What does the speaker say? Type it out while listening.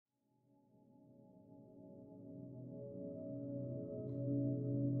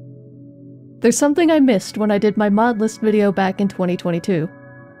There's something I missed when I did my mod list video back in 2022.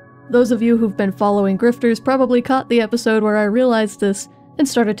 Those of you who've been following Grifters probably caught the episode where I realized this and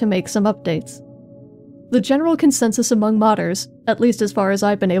started to make some updates. The general consensus among modders, at least as far as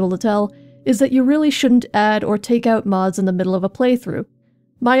I've been able to tell, is that you really shouldn't add or take out mods in the middle of a playthrough.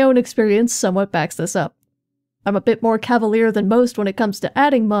 My own experience somewhat backs this up. I'm a bit more cavalier than most when it comes to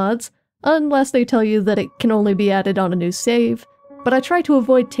adding mods, unless they tell you that it can only be added on a new save, but I try to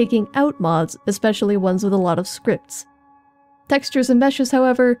avoid taking out mods, especially ones with a lot of scripts. Textures and meshes,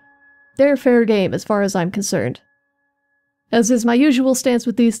 however, they're fair game as far as I'm concerned. As is my usual stance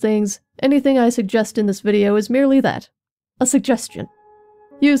with these things, anything I suggest in this video is merely that, a suggestion.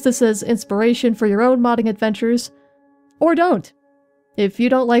 Use this as inspiration for your own modding adventures, or don't. If you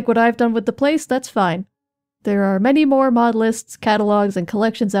don't like what I've done with the place, that's fine. There are many more mod lists, catalogs, and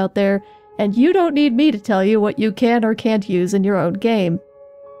collections out there, and you don't need me to tell you what you can or can't use in your own game.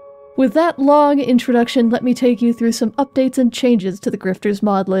 With that long introduction, let me take you through some updates and changes to the Grifters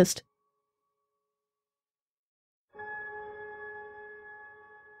mod list.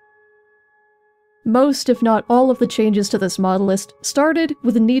 Most, if not all, of the changes to this mod list started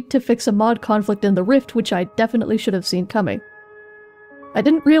with a need to fix a mod conflict in the Rift, which I definitely should have seen coming. I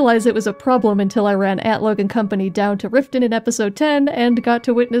didn't realize it was a problem until I ran Atlog and Company down to Riften in episode 10 and got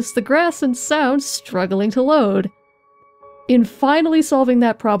to witness the grass and sound struggling to load. In finally solving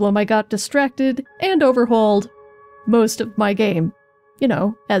that problem, I got distracted and overhauled most of my game. You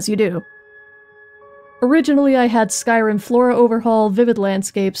know, as you do. Originally I had Skyrim Flora Overhaul, Vivid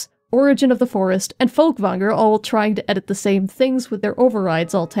Landscapes, Origin of the Forest, and Folkvanger all trying to edit the same things with their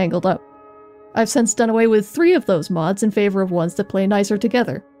overrides all tangled up. I've since done away with 3 of those mods in favor of ones that play nicer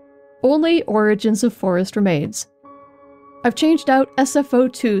together. Only Origins of Forest remains. I've changed out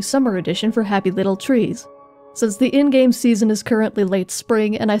SFO2 Summer Edition for Happy Little Trees. Since the in-game season is currently late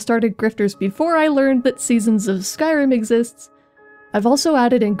spring and I started Grifters before I learned that Seasons of Skyrim exists, I've also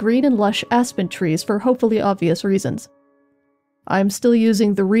added in green and lush aspen trees for hopefully obvious reasons. I'm still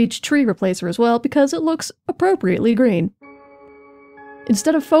using the Reach tree replacer as well because it looks appropriately green.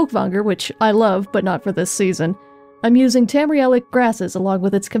 Instead of Folkvanger, which I love but not for this season, I'm using Tamrielic grasses along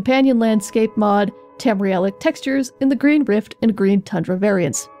with its companion landscape mod, Tamrielic textures in the Green Rift and Green Tundra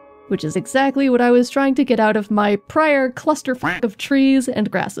variants, which is exactly what I was trying to get out of my prior clusterfuck of trees and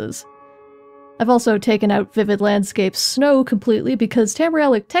grasses. I've also taken out Vivid Landscape's snow completely because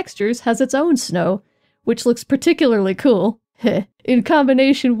Tamrielic textures has its own snow, which looks particularly cool, in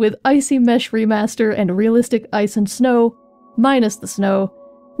combination with Icy Mesh Remaster and Realistic Ice and Snow, minus the snow,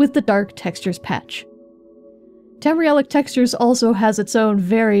 with the Dark Textures patch. Tamrielic Textures also has its own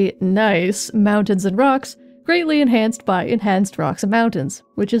very nice mountains and rocks, greatly enhanced by Enhanced Rocks and Mountains,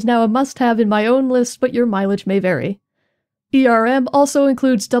 which is now a must-have in my own list, but your mileage may vary. ERM also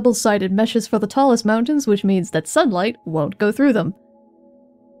includes double-sided meshes for the tallest mountains, which means that sunlight won't go through them.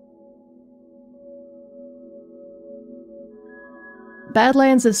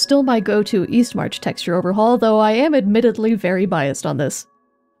 Badlands is still my go-to Eastmarch texture overhaul, though I am admittedly very biased on this.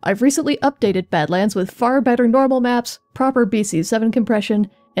 I've recently updated Badlands with far better normal maps, proper BC7 compression,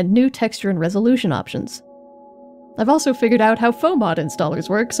 and new texture and resolution options. I've also figured out how FOMod installers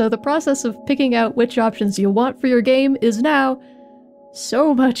work, so the process of picking out which options you want for your game is now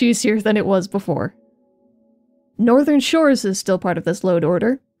so much easier than it was before. Northern Shores is still part of this load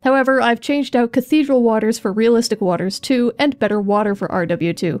order. However, I've changed out Cathedral Waters for Realistic Waters 2 and Better Water for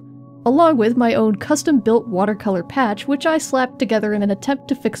RW2, along with my own custom-built watercolor patch which I slapped together in an attempt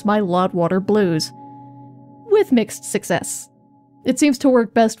to fix my Lodwater blues. With mixed success. It seems to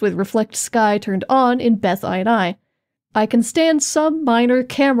work best with Reflect Sky turned on in Beth I. I can stand some minor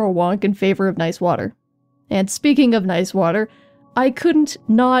camera wonk in favor of nice water. And speaking of nice water, I couldn't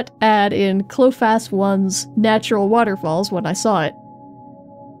not add in Clofas 1's Natural Waterfalls when I saw it.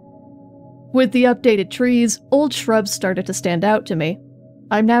 With the updated trees, old shrubs started to stand out to me.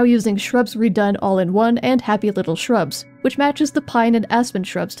 I'm now using Shrubs Redone All-in-One and Happy Little Shrubs, which matches the pine and aspen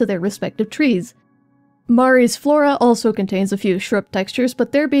shrubs to their respective trees. Mari's Flora also contains a few shrub textures,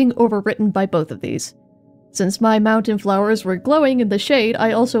 but they're being overwritten by both of these. Since my mountain flowers were glowing in the shade,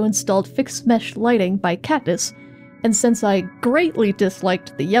 I also installed Fixed Mesh Lighting by Cactus, and since I greatly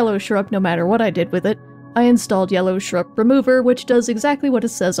disliked the yellow shrub no matter what I did with it, I installed Yellow Shrub Remover, which does exactly what it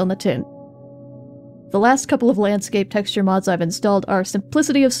says on the tin. The last couple of landscape texture mods I've installed are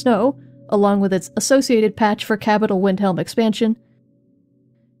Simplicity of Snow, along with its associated patch for Capital Windhelm expansion,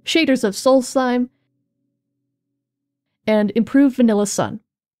 Shaders of Solstheim, and Improved Vanilla Sun.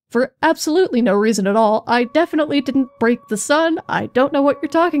 For absolutely no reason at all, I definitely didn't break the sun, I don't know what you're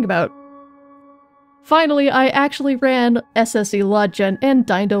talking about. Finally, I actually ran SSE LODGen and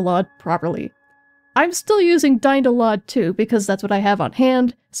Dindolod properly. I'm still using Dindolod too, because that's what I have on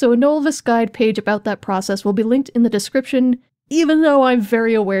hand, so a Novice Guide page about that process will be linked in the description, even though I'm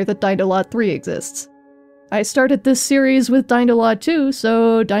very aware that Dindolod 3 exists. I started this series with Dindolod 2,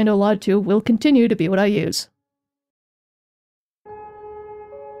 so Dindolod 2 will continue to be what I use.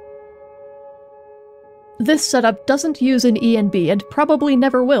 This setup doesn't use an ENB and probably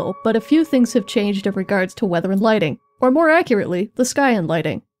never will, but a few things have changed in regards to weather and lighting, or more accurately, the sky and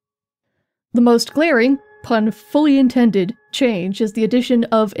lighting. The most glaring, pun fully intended, change is the addition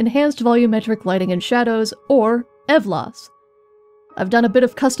of enhanced volumetric lighting and shadows, or EVLOS. I've done a bit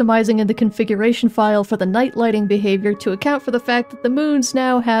of customizing in the configuration file for the night lighting behavior to account for the fact that the moons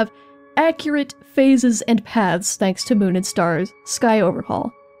now have accurate phases and paths thanks to Moon and Stars Sky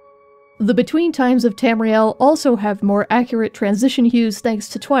Overhaul. The between times of Tamriel also have more accurate transition hues thanks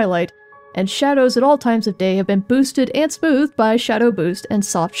to Twilight, and shadows at all times of day have been boosted and smoothed by Shadow Boost and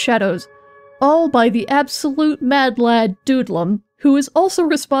Soft Shadows, all by the absolute mad lad Doodlem, who is also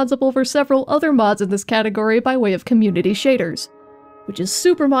responsible for several other mods in this category by way of community shaders, which is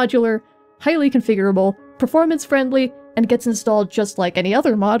super modular, highly configurable, performance-friendly, and gets installed just like any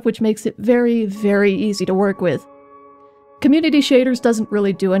other mod, which makes it very, very easy to work with. Community shaders doesn't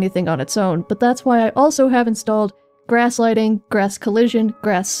really do anything on its own, but that's why I also have installed grass lighting, grass collision,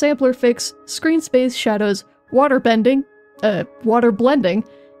 grass sampler fix, screen space shadows, water blending,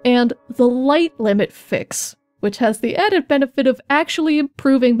 and the light limit fix, which has the added benefit of actually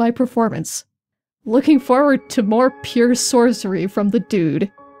improving my performance. Looking forward to more pure sorcery from the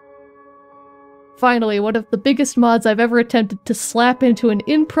dude. Finally, one of the biggest mods I've ever attempted to slap into an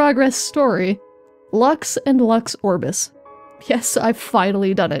in-progress story, Lux and Lux Orbis. Yes, I've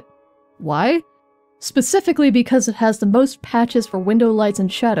finally done it. Why? Specifically because it has the most patches for window lights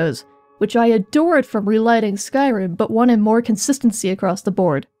and shadows, which I adored from relighting Skyrim, but wanted more consistency across the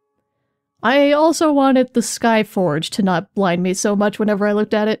board. I also wanted the Skyforge to not blind me so much whenever I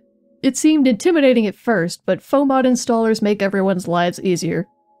looked at it. It seemed intimidating at first, but FOMOD installers make everyone's lives easier.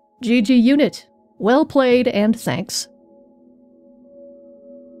 GG unit. Well played, and thanks.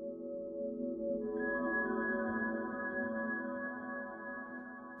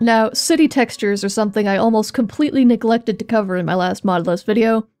 Now, city textures are something I almost completely neglected to cover in my last mod list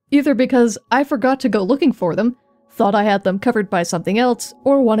video, either because I forgot to go looking for them, thought I had them covered by something else,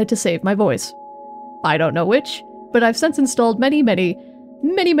 or wanted to save my voice. I don't know which, but I've since installed many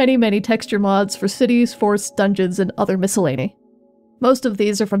texture mods for cities, forts, dungeons, and other miscellany. Most of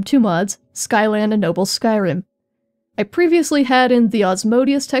these are from two mods, Skyland and Noble Skyrim. I previously had in the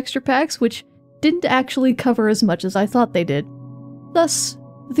Osmodeus texture packs, which didn't actually cover as much as I thought they did. Thus,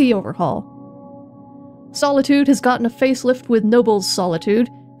 the overhaul. Solitude has gotten a facelift with Noble's Solitude,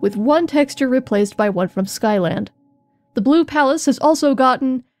 with one texture replaced by one from Skyland. The Blue Palace has also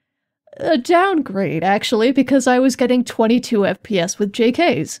gotten a downgrade, actually, because I was getting 22 FPS with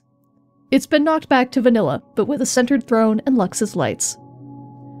JKs. It's been knocked back to vanilla, but with a centered throne and Lux's lights.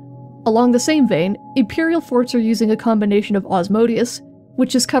 Along the same vein, Imperial forts are using a combination of Osmodeus,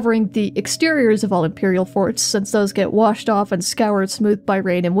 which is covering the exteriors of all Imperial forts since those get washed off and scoured smooth by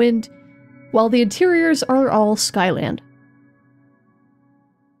rain and wind, while the interiors are all Skyland.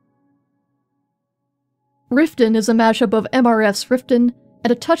 Riften is a mashup of MRF's Riften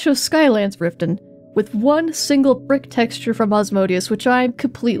and a touch of Skyland's Riften, with one single brick texture from Osmodeus which I'm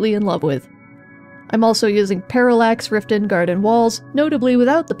completely in love with. I'm also using Parallax Riften garden walls, notably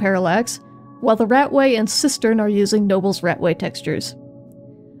without the parallax, while the Ratway and Cistern are using Noble's Ratway textures.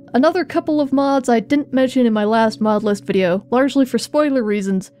 Another couple of mods I didn't mention in my last mod list video, largely for spoiler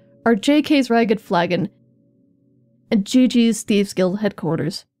reasons, are JK's Ragged Flagon and GG's Thieves Guild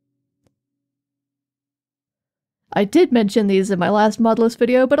headquarters. I did mention these in my last mod list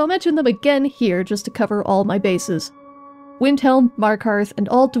video, but I'll mention them again here just to cover all my bases. Windhelm, Markarth, and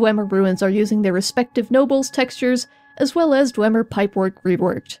all Dwemer ruins are using their respective nobles textures, as well as Dwemer pipework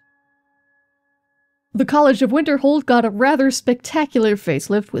reworked. The College of Winterhold got a rather spectacular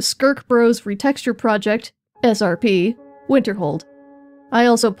facelift with Skirk Bros Retexture Project, SRP, Winterhold. I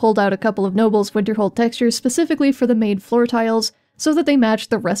also pulled out a couple of Nobles Winterhold textures specifically for the main floor tiles, so that they match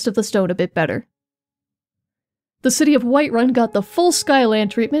the rest of the stone a bit better. The city of Whiterun got the full Skyland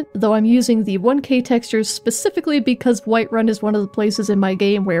treatment, though I'm using the 1K textures specifically because Whiterun is one of the places in my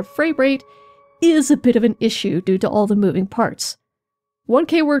game where frame rate is a bit of an issue due to all the moving parts.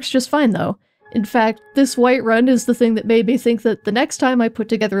 1K works just fine though. In fact, this Whiterun is the thing that made me think that the next time I put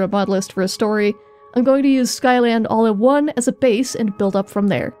together a mod list for a story, I'm going to use Skyland all-in-one as a base and build up from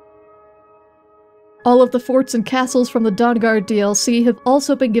there. All of the forts and castles from the Dawnguard DLC have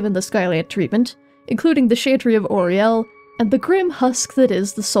also been given the Skyland treatment, including the Chantry of Oriel, and the grim husk that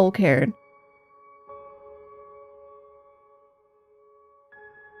is the Soule Cairn.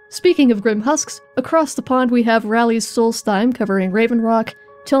 Speaking of grim husks, across the pond we have Rally's Solstheim covering Raven Rock,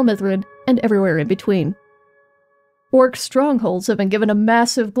 Tilmithrin, and everywhere in between. Orc strongholds have been given a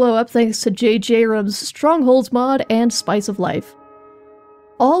massive glow-up thanks to J.J. Rum's Strongholds mod and Spice of Life.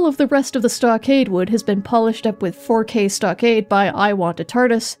 All of the rest of the stockade wood has been polished up with 4K stockade by I Want a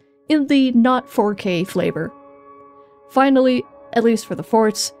TARDIS in the not 4K flavor. Finally, at least for the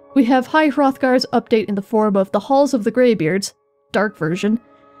forts, we have High Hrothgar's update in the form of the Halls of the Greybeards, dark version,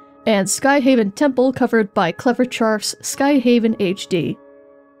 and Skyhaven Temple covered by Clever Charf's Skyhaven HD.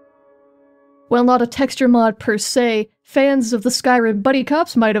 While not a texture mod per se, fans of the Skyrim buddy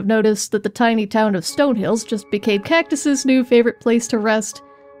cops might have noticed that the tiny town of Stonehills just became Cactus's new favorite place to rest,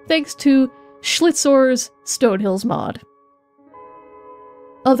 thanks to Schlitzor's Stonehills mod.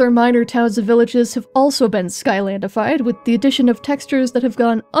 Other minor towns and villages have also been Skylandified, with the addition of textures that have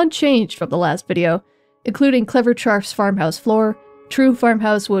gone unchanged from the last video, including Clever Charf's farmhouse floor, True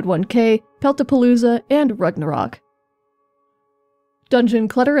Farmhouse Wood 1K, Peltapalooza, and Ragnarok. Dungeon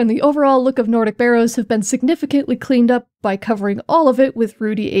clutter and the overall look of Nordic Barrows have been significantly cleaned up by covering all of it with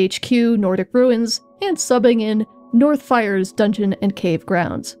Rudy HQ Nordic Ruins and subbing in Northfire's Dungeon and Cave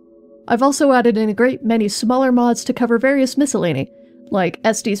Grounds. I've also added in a great many smaller mods to cover various miscellany, like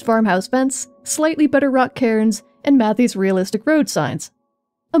Este's Farmhouse Vents, Slightly Better Rock Cairns, and Matthew's Realistic Road Signs,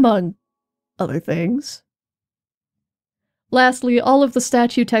 among other things. Lastly, all of the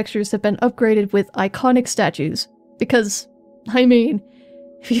statue textures have been upgraded with iconic statues, because, I mean,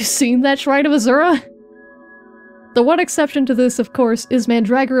 have you seen that Shrine of Azura? The one exception to this, of course, is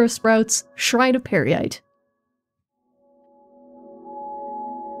Mandragora Sprout's Shrine of Periite.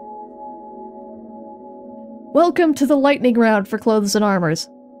 Welcome to the lightning round for clothes and armors.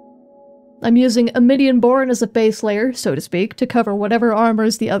 I'm using Amidian Born as a base layer, so to speak, to cover whatever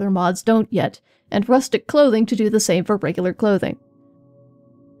armors the other mods don't yet, and rustic clothing to do the same for regular clothing.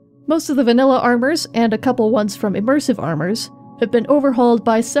 Most of the vanilla armors, and a couple ones from immersive armors, have been overhauled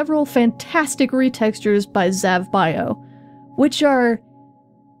by several fantastic retextures by Zav Bio, which are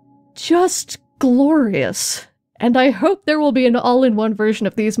just glorious. And I hope there will be an all-in-one version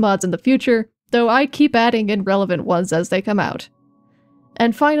of these mods in the future, though I keep adding in relevant ones as they come out.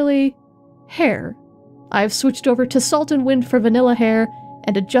 And finally, hair. I've switched over to Salt and Wind for vanilla hair,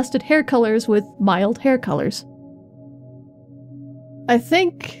 and adjusted hair colors with mild hair colors. I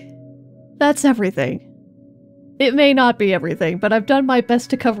think that's everything. It may not be everything, but I've done my best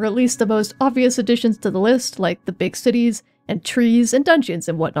to cover at least the most obvious additions to the list, like the big cities, and trees, and dungeons,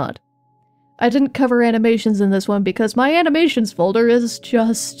 and whatnot. I didn't cover animations in this one because my animations folder is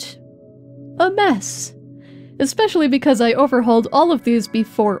just a mess. Especially because I overhauled all of these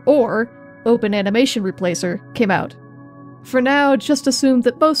before Open Animation Replacer came out. For now, just assume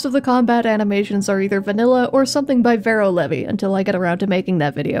that most of the combat animations are either vanilla or something by Vero Levy until I get around to making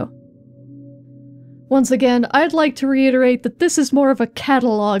that video. Once again, I'd like to reiterate that this is more of a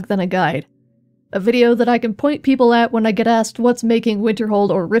catalog than a guide. A video that I can point people at when I get asked what's making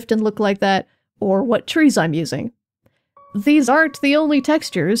Winterhold or Riften look like that, or what trees I'm using. These aren't the only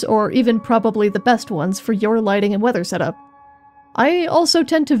textures, or even probably the best ones for your lighting and weather setup. I also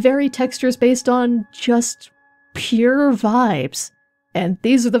tend to vary textures based on just pure vibes, and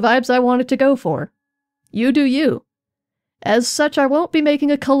these are the vibes I wanted to go for. You do you. As such, I won't be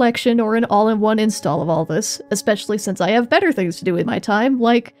making a collection or an all-in-one install of all this, especially since I have better things to do with my time,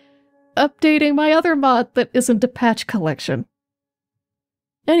 like updating my other mod that isn't a patch collection.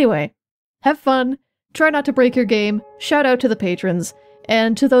 Anyway, have fun, try not to break your game, shout out to the patrons,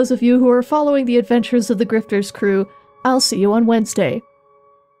 and to those of you who are following the adventures of the Grifters crew, I'll see you on Wednesday.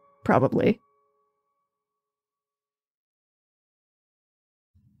 Probably.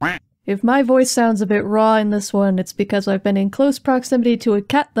 If my voice sounds a bit raw in this one, it's because I've been in close proximity to a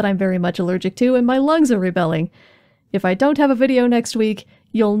cat that I'm very much allergic to and my lungs are rebelling. If I don't have a video next week,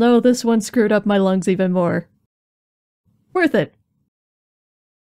 you'll know this one screwed up my lungs even more. Worth it.